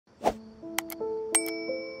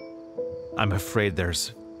I'm afraid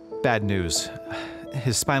there's bad news.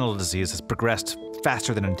 His spinal disease has progressed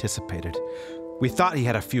faster than anticipated. We thought he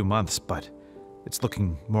had a few months, but it's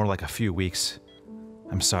looking more like a few weeks.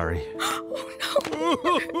 I'm sorry.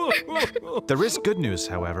 Oh, no. There is good news,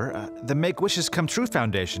 however. The Make Wishes Come True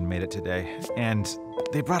Foundation made it today, and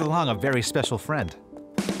they brought along a very special friend.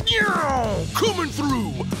 Meow! Coming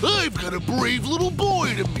through! I've got a brave little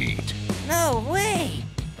boy to meet! No way!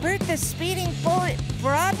 Burt the speeding bullet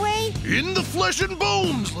Broadway? In the flesh and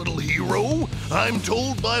bones, little hero! I'm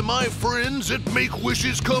told by my friends at Make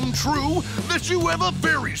Wishes Come True that you have a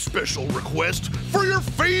very special request for your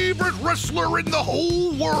favorite wrestler in the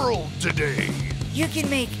whole world today! You can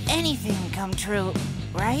make anything come true,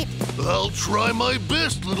 right? I'll try my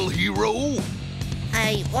best, little hero!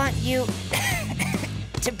 I want you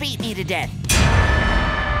to beat me to death.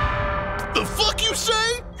 The fuck you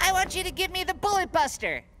say? I want you to give me the bullet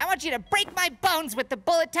buster. I want you to break my bones with the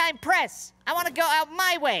bullet time press. I want to go out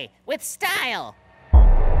my way, with style.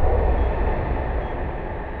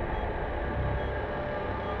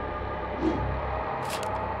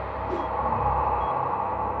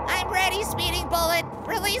 I'm ready, speeding bullet.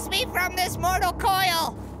 Release me from this mortal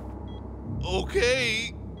coil.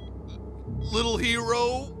 Okay, little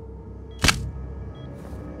hero.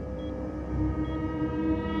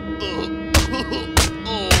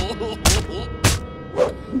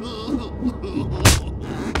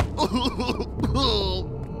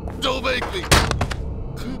 Don't make me.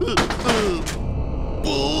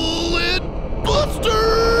 Bullet Buster!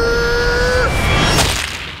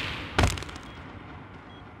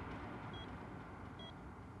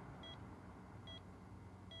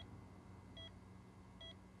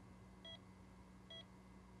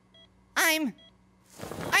 I'm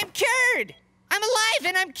cured! I'm alive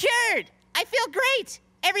and I'm cured! I feel great!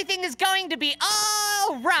 Everything is going to be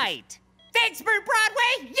all right! Thanks, Burt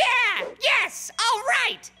Broadway! Yeah! Yes! All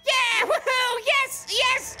right! Yeah! Woohoo! Yes!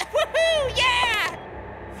 Yes! Woohoo! Yeah!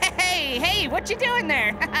 Hey, what you doing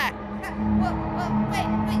there? Whoa, wait,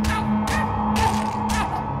 oh, God!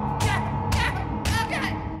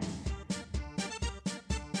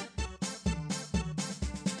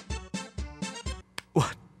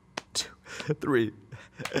 1, 2, 3.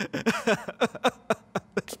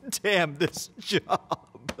 Damn this job.